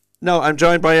Now, I'm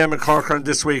joined by Emmett Corcoran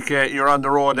this week. You're on the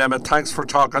road, Emmett. Thanks for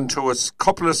talking to us.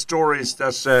 Couple of stories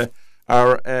that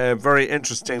are very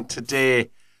interesting today.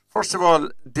 First of all,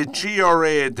 the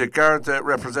GRA, the Garda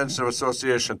Representative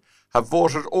Association, have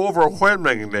voted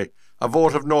overwhelmingly a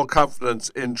vote of no confidence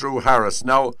in Drew Harris.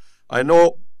 Now, I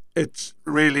know it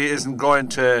really isn't going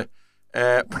to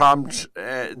prompt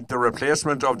the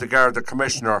replacement of the Garda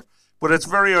Commissioner, but it's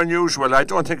very unusual. I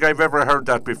don't think I've ever heard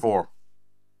that before.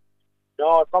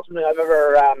 No, it's not something I've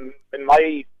ever, in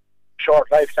my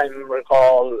short lifetime,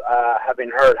 recall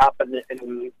having heard happen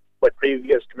with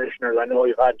previous commissioners. I know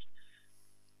you've had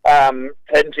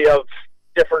plenty of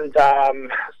different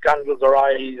scandals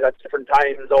arise at different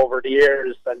times over the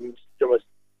years, and there was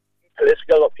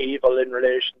political upheaval in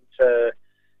relation to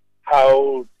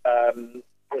how Garda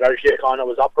Commissioner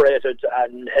was operated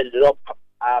and headed up.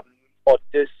 But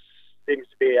this seems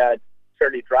to be a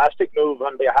fairly drastic move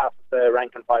on behalf of the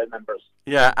rank and file members.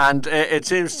 Yeah, and it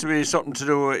seems to be something to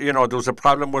do, there was a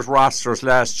problem with rosters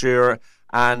last year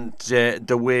and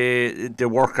the way the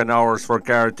working hours for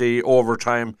Gardai,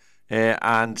 overtime,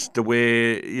 and the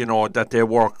way, that they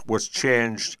work was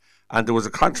changed. And there was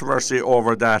a controversy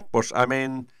over that. But, I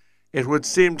mean, it would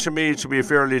seem to me to be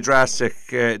fairly drastic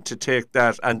to take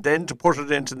that and then to put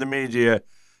it into the media,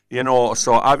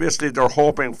 So, obviously, they're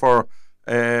hoping for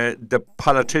the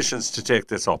politicians to take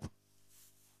this up.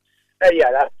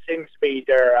 Yeah, that seems to be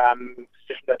their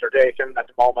position that they're taking at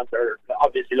the moment. They're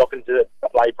obviously looking to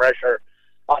apply pressure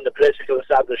on the political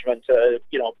establishment to,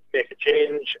 make a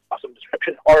change of some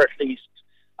description, or at least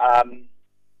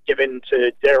give in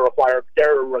to their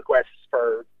requests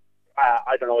for,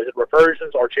 I don't know, is it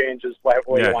reversions or changes, whatever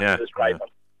way you want to describe them.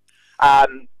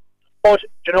 But,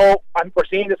 we're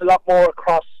seeing this a lot more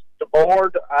across the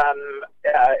board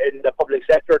in the public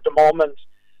sector at the moment.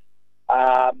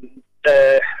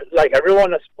 Like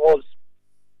everyone, I suppose,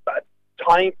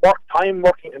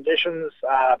 working conditions,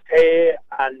 pay,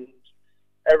 and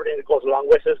everything that goes along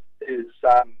with it is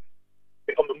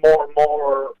becoming more and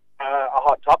more a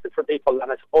hot topic for people.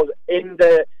 And I suppose in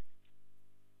the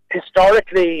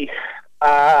historically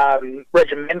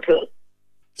regimental.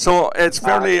 So it's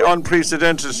fairly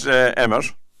unprecedented,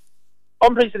 Emmett.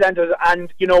 Unprecedented,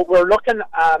 and we're looking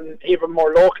even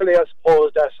more locally. I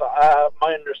suppose that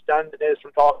my understanding is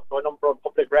from talking to a number of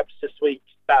public reps this week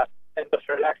that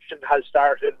industrial action has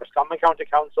started in Roscommon County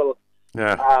Council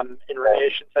in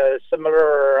relation to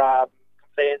similar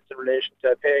complaints in relation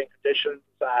to paying conditions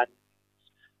and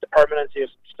the permanency of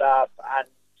some staff, and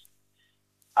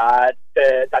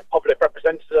that public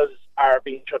representatives are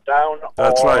being shut down.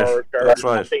 That's right. They're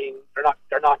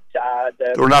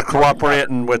not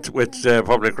cooperating with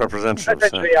public representatives.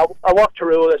 Essentially, I walk to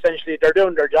rule. Essentially, they're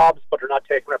doing their jobs, but they're not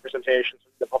taking representation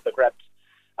from the public reps.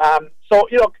 So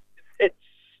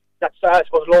that's I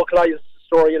suppose localised the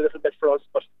story a little bit for us.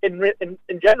 But in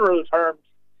general terms,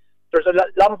 there's a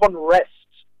lot of unrest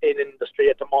in industry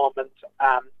at the moment.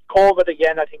 COVID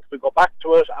again. I think if we go back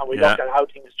to it and we look at how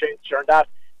things changed during that,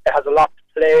 it has a lot to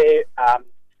play.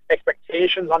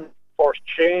 Expectations on force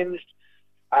changed.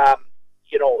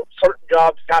 Certain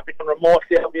jobs can't be done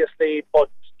remotely, obviously, but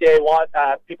they want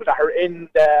people that are in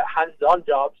the hands-on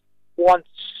jobs want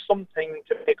something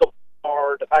to make up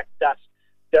for the fact that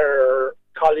their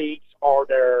colleagues or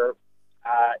their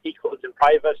equals in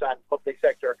private and public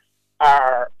sector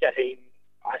are getting,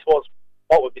 I suppose,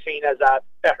 what would be seen as a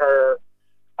better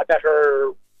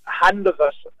hand of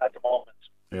it at the moment.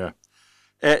 Yeah.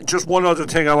 Just one other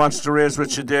thing I wanted to raise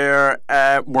with you there.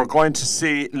 We're going to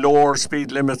see lower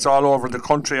speed limits all over the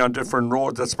country on different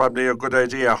roads. That's probably a good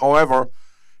idea. However,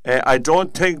 I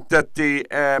don't think that the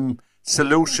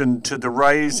solution to the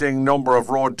rising number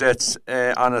of road deaths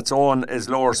on its own is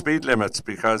lower speed limits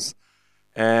because,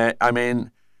 I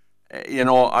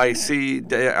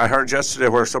heard yesterday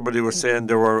where somebody was saying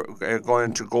they were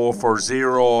going to go for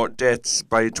zero deaths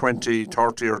by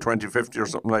 2030 or 2050 or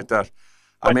something like that.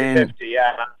 If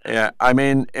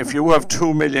you have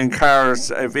 2 million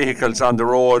vehicles on the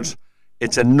road,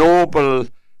 it's a noble,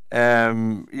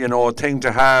 thing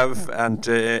to have, and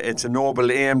it's a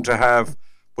noble aim to have.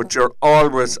 But you're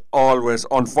always,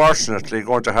 unfortunately,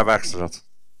 going to have accidents.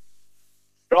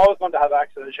 You're always going to have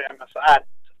accidents, Seamus. And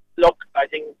look, I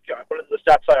think one of the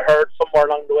stats I heard somewhere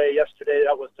along the way yesterday,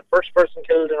 that was the first person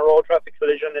killed in a road traffic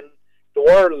collision in the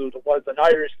world was an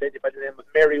Irish lady by the name of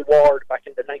Mary Ward back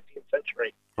in the 19th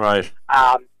century. Right.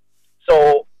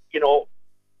 So,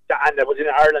 and it was in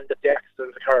Ireland that the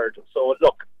accident occurred. So,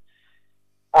 look,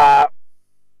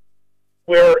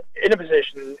 we're in a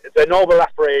position, it's a noble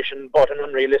aspiration, but an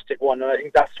unrealistic one. And I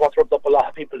think that's what's rubbed up a lot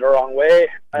of people the wrong way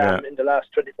in the last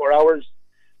 24 hours.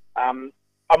 A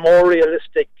more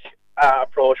realistic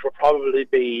approach would probably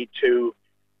be to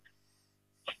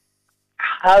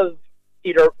have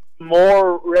either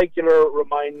more regular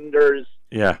reminders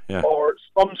or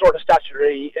some sort of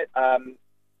statutory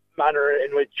manner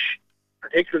in which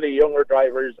particularly younger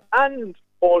drivers and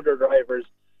older drivers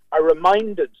are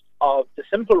reminded of the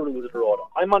simple rules of the road.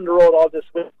 I'm on the road all this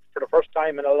week for the first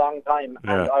time in a long time,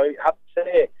 and I have to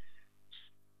say,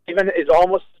 even is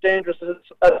almost as dangerous as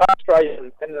fast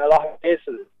driving in a lot of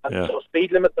cases. And so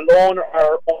speed limits alone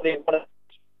are only one.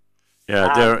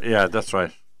 That's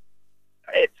right.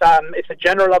 It's a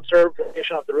general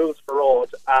observation of the rules for road,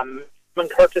 and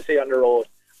courtesy on the road,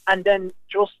 and then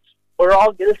just we're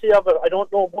all guilty of it. I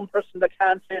don't know one person that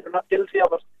can't say they're not guilty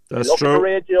of it. That's they look true. at the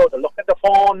radio, they look at the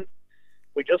phone.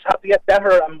 We just have to get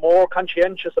better and more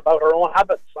conscientious about our own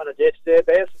habits on a day-to-day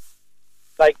basis.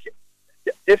 Like,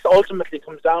 this ultimately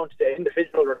comes down to the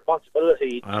individual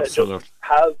responsibility to just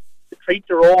treat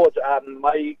the road.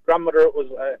 My grandmother was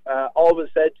always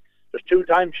said there's 2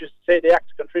 times she used to say the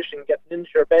act of contrition: getting into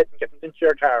your bed and getting into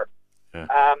your car.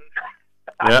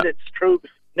 And it's true. You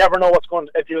never know what's going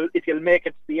to, if you'll make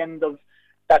it to the end of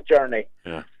that journey.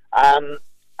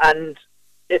 And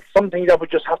it's something that we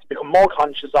just have to become more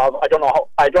conscious of. I don't know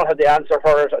I don't have the answer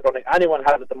for it. I don't think anyone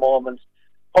has at the moment.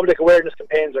 Public awareness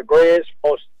campaigns are great,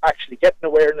 but actually getting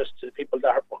awareness to the people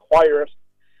that require it,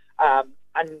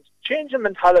 and changing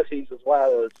mentalities as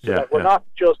well. So that we're not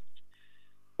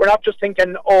just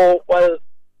thinking, oh well,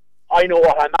 I know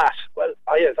what I'm at. Well,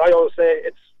 as I always say,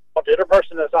 it's what the other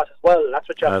person is at as well, and that's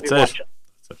what you have to be watching.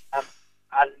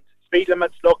 And speed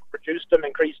limits, look, reduce them,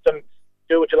 increase them,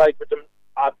 do what you like with them.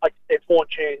 It won't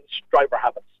change driver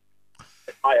habits,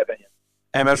 in my opinion.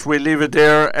 Emmett, we'll leave it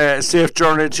there. Safe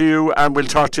journey to you, and we'll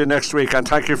talk to you next week. And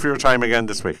thank you for your time again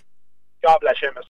this week. God bless you, Seamus.